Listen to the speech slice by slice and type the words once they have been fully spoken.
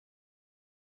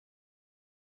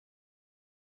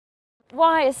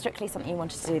Why is Strictly something you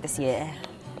wanted to do this year?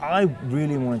 I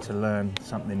really wanted to learn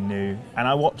something new, and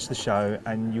I watched the show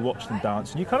and you watch them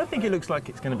dance and you kind of think it looks like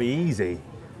it's going to be easy.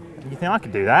 And you think I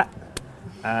could do that,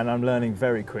 and I'm learning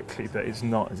very quickly that it's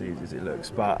not as easy as it looks,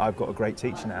 but I've got a great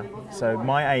teacher now. So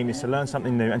my aim is to learn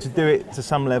something new and to do it to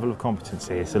some level of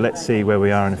competency. So let's see where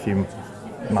we are in a few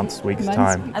months, weeks'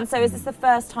 time. And so is this the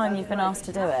first time you've been asked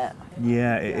to do it?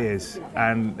 Yeah, it is.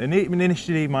 And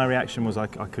initially my reaction was I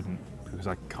couldn't, because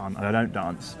I can't, and I don't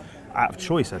dance. Out of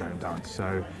choice, I don't dance.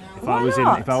 So if I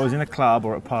was in a club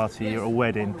or a party or a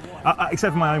wedding,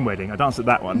 except for my own wedding, I danced at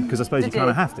that one because I suppose you kind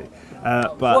of have to.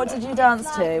 But what did you dance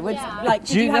to? Did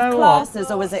you have classes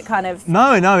or was it kind of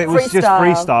No, it was freestyle? just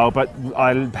freestyle. But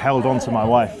I held on to my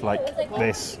wife like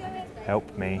this.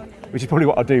 Help me, which is probably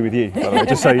what I'll do with you, by the way,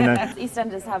 just so you know.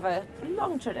 EastEnders have a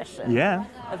long tradition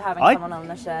of having someone on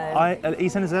the show.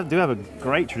 EastEnders do have a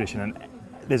great tradition, and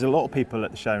there's a lot of people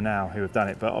at the show now who have done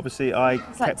it, but obviously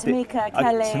it's like Tamika,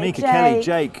 Kelly,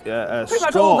 Jake, pretty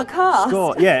much all the cast.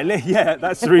 Scott, yeah,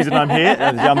 that's the reason I'm here.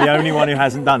 I'm the only one who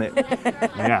hasn't done it.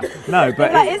 Yeah, no,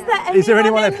 but is there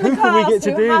anyone left? Who can we get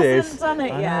to do this? Done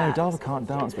it I know, Dava can't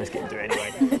dance, but let's get him to do it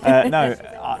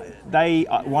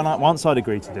anyway. Once I'd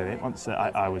agreed to do it, once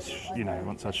I was,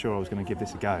 once I was sure I was going to give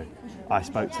this a go, I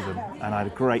spoke to them and I had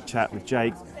a great chat with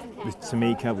Jake, with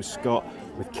Tamika, with Scott,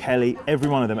 with Kelly, every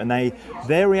one of them, and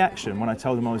their reaction when I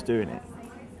told them I was doing it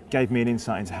gave me an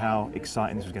insight into how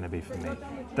exciting this was going to be for me.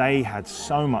 They had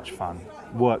so much fun,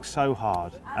 worked so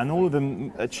hard, and all of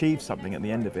them achieved something at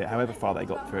the end of it, however far they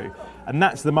got through. And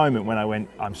that's the moment when I went,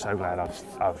 I'm so glad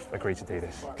I've agreed to do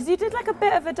this. Because you did like a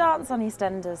bit of a dance on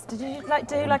EastEnders. Did you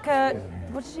do like a,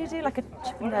 what did you do, like a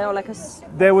chipping or like a...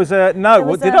 There was a, no,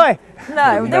 what did I?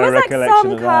 No, there was like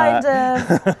some kind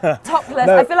of topless,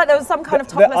 I feel like there was some kind of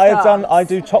topless dance. I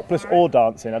do topless or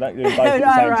dancing, I don't do both at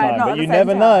the same time, but you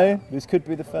never know, this could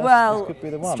be the first, this could be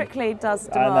the one. Strictly does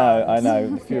demand. I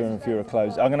know, fewer and fewer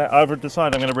clothes. I've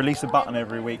decided I'm going to release a button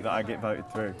every week that I get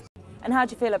voted through. And how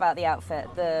do you feel about the outfit,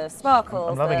 the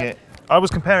sparkles? I'm loving it. I was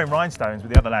comparing rhinestones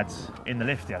with the other lads in the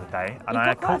lift the other day, and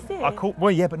I caught,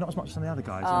 well, yeah, but not as much as some of the other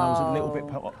guys, and I was a little bit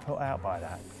put out by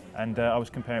that. And I was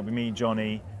comparing with me,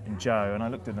 Johnny, and Joe, and I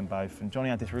looked at them both, and Johnny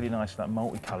had this really nice, like,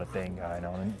 multicoloured thing going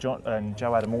on, and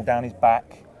Joe had them all down his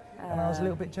back. And I was a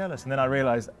little bit jealous, and then I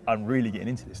realised I'm really getting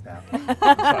into this now.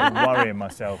 I started worrying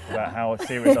myself about how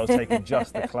serious I was taking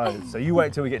just the clothes. So you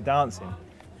wait till we get dancing.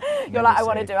 You're like, I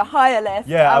want to do a higher lift.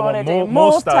 Yeah, I want to do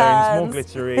more stones, turns. more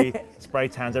glittery, spray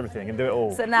tans, everything, and do it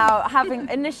all. So now, having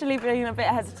initially been a bit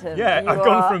hesitant, yeah, I've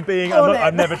gone from being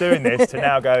I'm never doing this to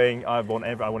now going, I want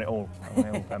it all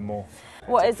and more.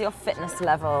 What is your fitness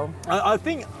level? I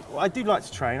think I do like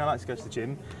to train. I like to go to the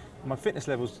gym. My fitness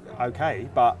level's okay,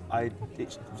 but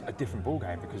it's a different ball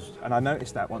game and I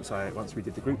noticed that once we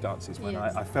did the group dances when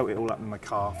I felt it all up in my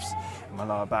calves and my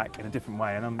lower back in a different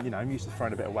way, and I'm used to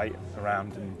throwing a bit of weight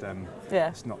around, and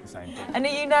it's not the same thing. And are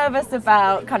you nervous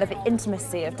about kind of the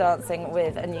intimacy of dancing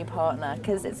with a new partner,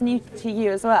 because it's new to you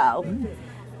as well?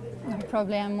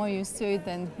 Probably I'm more used to it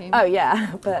than him. Oh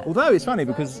yeah, but although it's funny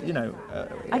because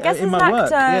I guess in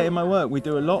my work we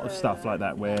do a lot of stuff like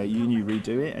that where you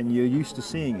redo it and you're used to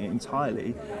seeing it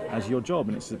entirely as your job,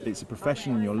 and it's a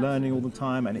profession and you're learning all the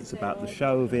time, and it's about the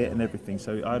show of it and everything.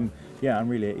 So I'm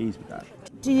really at ease with that.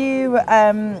 Do you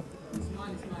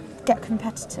get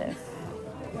competitive?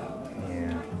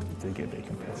 Yeah, I do get a bit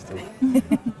competitive.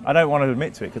 I don't want to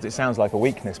admit to it because it sounds like a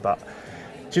weakness, but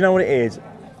do you know what it is?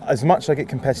 As much as I get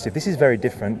competitive, this is very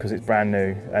different because it's brand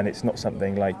new and it's not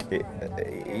something like it,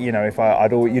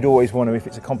 you'd always want to, if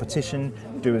it's a competition,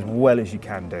 do as well as you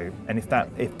can do. And if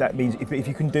that means if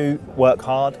you can work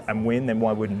hard and win, then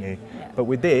why wouldn't you? But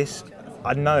with this,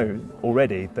 I know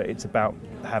already that it's about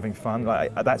having fun.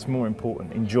 Like, that's more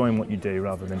important, enjoying what you do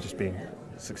rather than just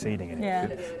succeeding in it. Yeah.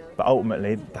 But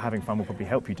ultimately, having fun will probably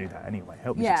help you do that anyway,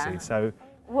 help you succeed. So,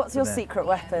 what's your secret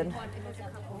weapon?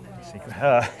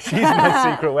 She's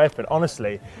my secret weapon.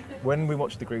 Honestly, when we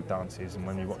watch the group dances and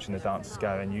when you're watching the dancers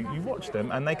go, and you watch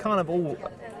them, and they kind of all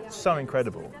so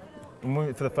incredible.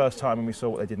 And for the first time when we saw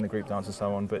what they did in the group dance and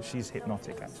so on, but she's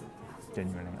hypnotic actually,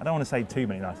 genuinely. I don't want to say too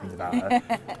many nice things about her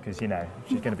because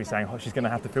she's going to be saying, she's going to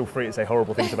have to feel free to say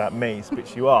horrible things about me,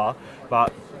 which you are.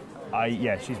 But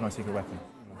she's my secret weapon.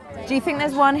 Do you think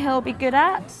there's one he'll be good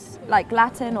at, like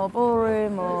Latin or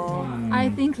ballroom or? I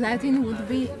think Latin would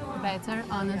be better,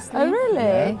 honestly. Oh really?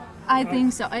 Yeah. I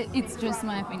think so. It's just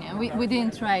my opinion. We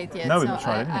didn't try it yet. No, we so didn't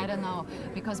try it. I don't know,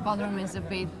 because ballroom is a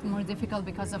bit more difficult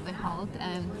because of the height,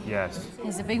 and Yes.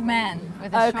 he's a big man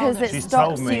with the Oh, because shoulders. it She's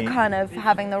stops told me- you kind of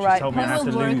having the She right told me I had to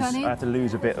We'll work lose. on it. I had to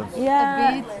lose a bit of.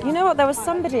 Yeah. A bit. You know what? There was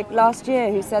somebody last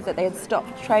year who said that they had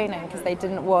stopped training because they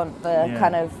didn't want the Yeah.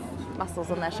 kind of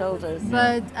muscles on their shoulders.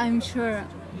 But I'm sure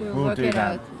we'll work do it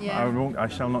that. out. Yeah. I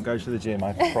shall not go to the gym.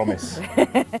 I promise.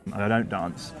 I don't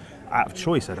dance. Out of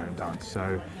choice, I don't dance.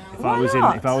 So if Why I was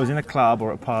not? if I was in a club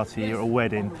or a party or a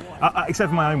wedding, except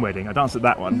for my own wedding, I danced at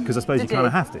that one because I suppose you Did kind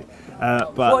of you? have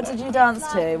to. But What did you dance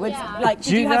to? Did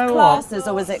Do you you have know what? classes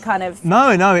or was it kind of? no,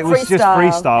 it was just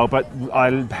Freestyle. freestyle. But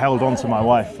I held on to my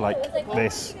wife like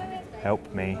this.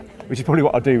 Help me, which is probably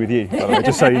what I'll do with you, by the way,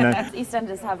 just so you know.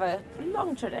 EastEnders have a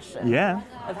long tradition Yeah.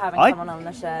 of having I- someone on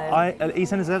the show.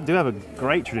 EastEnders do have a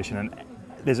great tradition, and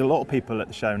there's a lot of people at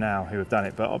the show now who have done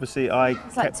it. But obviously, I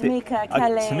It's like kept it. Tamika,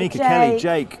 Kelly, Tamika, Jake. Kelly,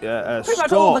 Jake, Pretty Scott.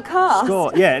 much all the cast.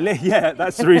 Scott, yeah,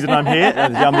 that's the reason I'm here.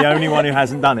 I'm the only one who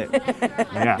hasn't done it.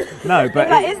 Yeah, no, but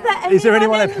Like, is there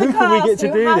anyone in who the can we cast get to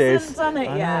who do hasn't this? done it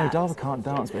I yet? know, Dava can't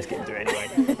dance, but let's get to do it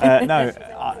anyway. No,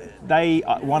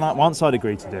 once I'd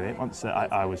agreed to do it, once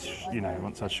I was,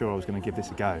 once I was sure I was going to give this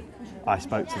a go, I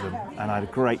spoke to them, and I had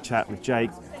a great chat with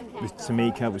Jake, with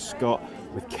Tamika, with Scott,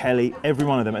 with Kelly, every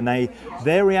one of them, and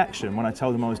their reaction when I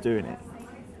told them I was doing it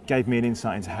gave me an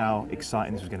insight into how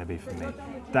exciting this was going to be for me.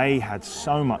 They had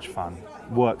so much fun,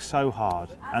 worked so hard,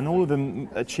 and all of them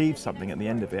achieved something at the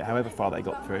end of it, however far they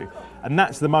got through. And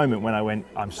that's the moment when I went,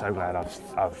 I'm so glad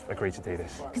I've agreed to do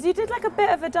this. Because you did like a bit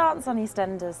of a dance on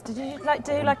EastEnders. Did you like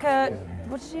do like a?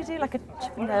 What did you do? Like a,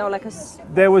 or like a?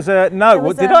 There was a no. There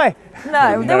was What did a- I?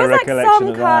 No, there was like recollection some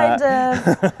of kind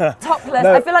that. of topless.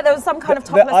 No. I feel like there was some kind of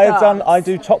topless dance. I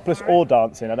do topless or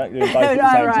dancing. I don't do both at the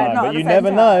Right, same right, time. not But at the you same never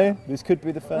time. know. This could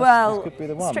be the first. Well, this could be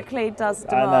the one. Strictly does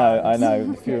demand. I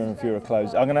know. The fewer and fewer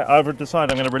clothes. I've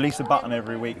decided I'm going to release a button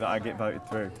every week that I get voted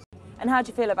through. And how do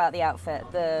you feel about the outfit?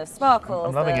 The sparkles?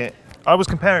 I'm loving it. I was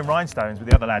comparing rhinestones with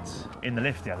the other lads in the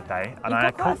lift the other day, and You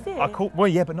got quite a few. well,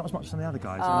 yeah, but not as much as some of the other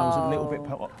guys, and I was a little bit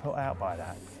put out by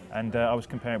that. And I was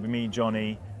comparing it with me,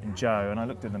 Johnny, and Joe, and I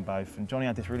looked at them both, and Johnny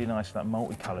had this really nice, like,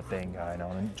 multicoloured thing going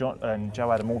on, and Joe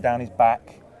had them all down his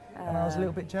back. And I was a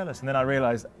little bit jealous, and then I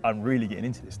realised I'm really getting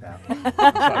into this now.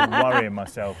 I started worrying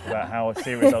myself about how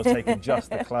serious I was taking just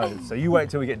the clothes. So you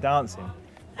wait till we get dancing.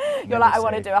 You're like, I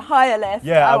want to do a higher lift.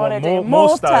 Yeah, I I want to want do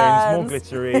more stones, turns. more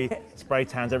glittery, spray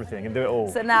tans, everything, and do it all.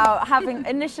 So now, having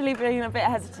initially been a bit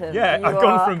hesitant, Yeah, you I've are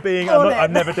gone from being all in.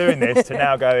 I'm never doing this to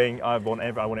now going I want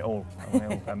it all. I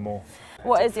want it all and more.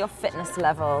 What is your fitness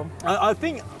level? I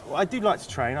think I do like to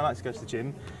train. I like to go to the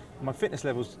gym. My fitness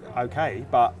level's okay,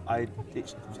 but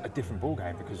it's a different ball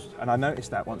game and I noticed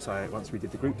that once we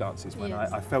did the group dances when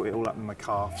Yes. I felt it all up in my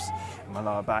calves and my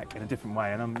lower back in a different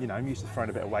way, and I'm used to throwing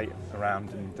a bit of weight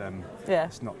around, and Yeah.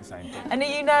 it's not the same. And are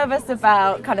you nervous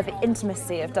about kind of the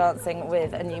intimacy of dancing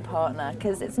with a new partner?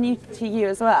 Because it's new to you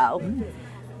as well.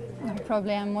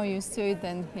 Probably I'm more used to it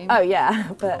than him. Oh yeah,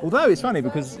 but Although it's funny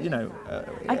because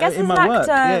I guess in as my an work,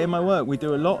 actor- in my work we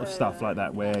do a lot of stuff like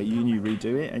that where you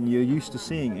redo it and you're used to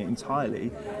seeing it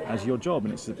entirely as your job,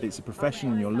 and it's a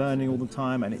profession and you're learning all the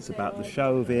time, and it's about the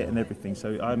show of it and everything.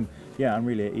 So I'm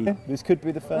really at ease. This could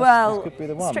be the first. well, this could be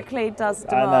the one. strictly does I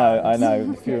demand.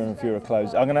 know. The fewer and fewer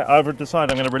clothes. I've decided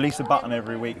I'm going to release a button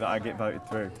every week that I get voted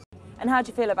through. And how do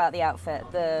you feel about the outfit?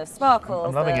 The sparkles?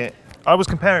 I'm loving the... it. I was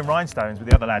comparing rhinestones with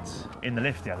the other lads in the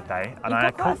lift the other day, and You I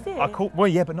got quite a few. well,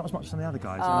 yeah, but not as much as some of the other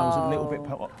guys, and I was a little bit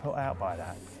put out by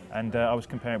that. And I was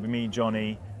comparing it with me,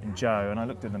 Johnny, and Joe, and I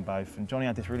looked at them both, and Johnny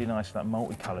had this really nice, like,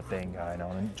 multicoloured thing going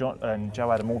on, and Joe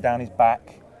had them all down his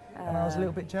back. And I was a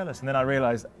little bit jealous, and then I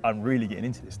realised I'm really getting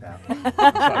into this now. I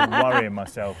started worrying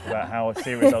myself about how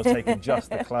serious I was taking just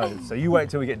the clothes. So you wait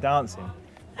till we get dancing.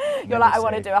 You're like, I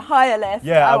want to do a higher lift.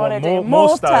 Yeah, I I want to want do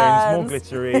more stones, turns. more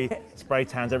glittery, spray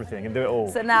tans, everything, and do it all.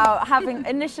 So now, having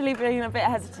initially been a bit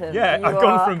hesitant, Yeah, you I've are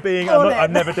gone from being all in.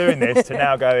 I'm never doing this to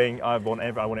now going I want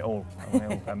it all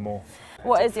and more.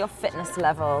 What is your fitness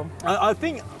level? I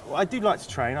think I do like to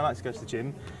train. I like to go to the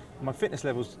gym. My fitness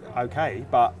level's okay,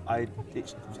 but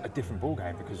it's a different ball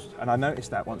game and I noticed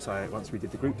that once we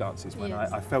did the group dances when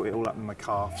Yes. I felt it all up in my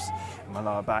calves and my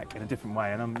lower back in a different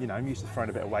way, and I'm used to throwing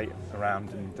a bit of weight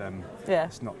around, and Yeah.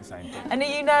 it's not the same. And are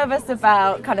you nervous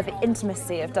about kind of the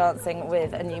intimacy of dancing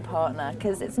with a new partner?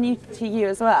 Because it's new to you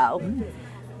as well.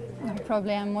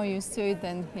 Probably I'm more used to it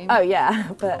than him. Oh yeah,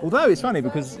 but Although it's funny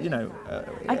because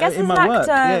I guess in as my an work,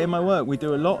 actor- in my work we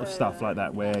do a lot of stuff like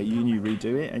that where you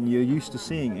redo it and you're used to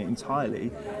seeing it entirely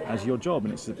as your job,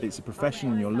 and it's a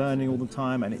profession and you're learning all the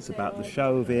time, and it's about the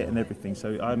show of it and everything.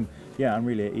 So I'm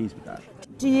really at ease with that.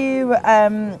 do you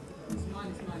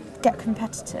get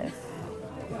competitive?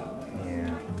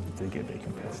 Yeah, I do get a bit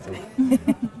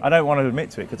competitive. I don't want to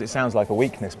admit to it because it sounds like a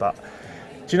weakness, but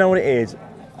do you know what it is?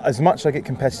 As much as I get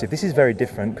competitive, this is very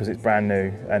different because it's brand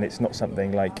new and it's not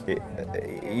something like it.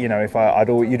 You know,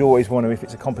 you'd always want to, if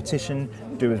it's a competition,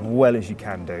 do as well as you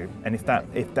can do. And if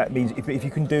that means if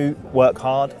you can work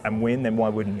hard and win, then why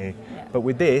wouldn't you? Yeah. But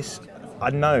with this,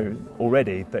 I know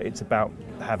already that it's about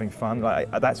having fun. Like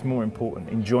that's more important,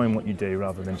 enjoying what you do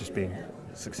rather than just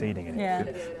succeeding in it.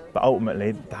 Yeah. But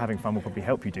ultimately, having fun will probably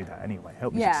help you do that anyway,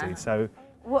 help you succeed. So,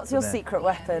 what's your secret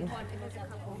weapon?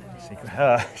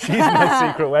 She's my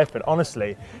secret weapon.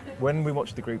 Honestly, when we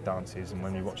watch the group dances and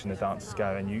when you're watching the dancers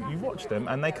go and you watch them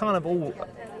and they kind of all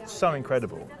so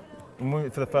incredible.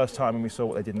 And for the first time when we saw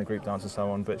what they did in the group dance and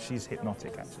so on, but she's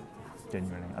hypnotic actually,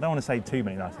 genuinely. I don't want to say too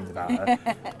many nice things about her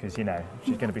because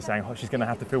she's going to be saying, she's going to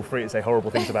have to feel free to say horrible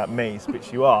things about me,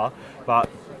 which you are, but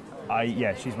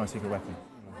she's my secret weapon.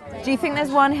 Do you think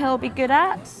there's one he'll be good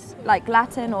at, like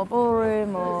Latin or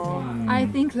ballroom or? I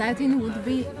think Latin would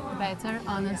be better,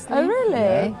 honestly. Oh really?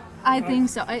 Yeah. I think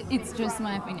so. It's just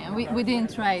my opinion. We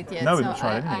didn't try it yet. No, we so didn't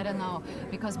try it. I don't know,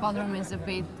 because ballroom is a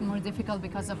bit more difficult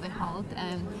because of the height,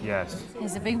 and yes,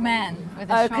 he's a big man with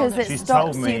his shoulders. Because it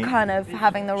stops you kind of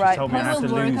having the right. She told me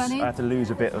I had to lose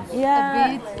a bit of.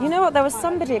 Yeah. You know what? There was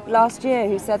somebody last year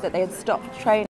who said that they had stopped training.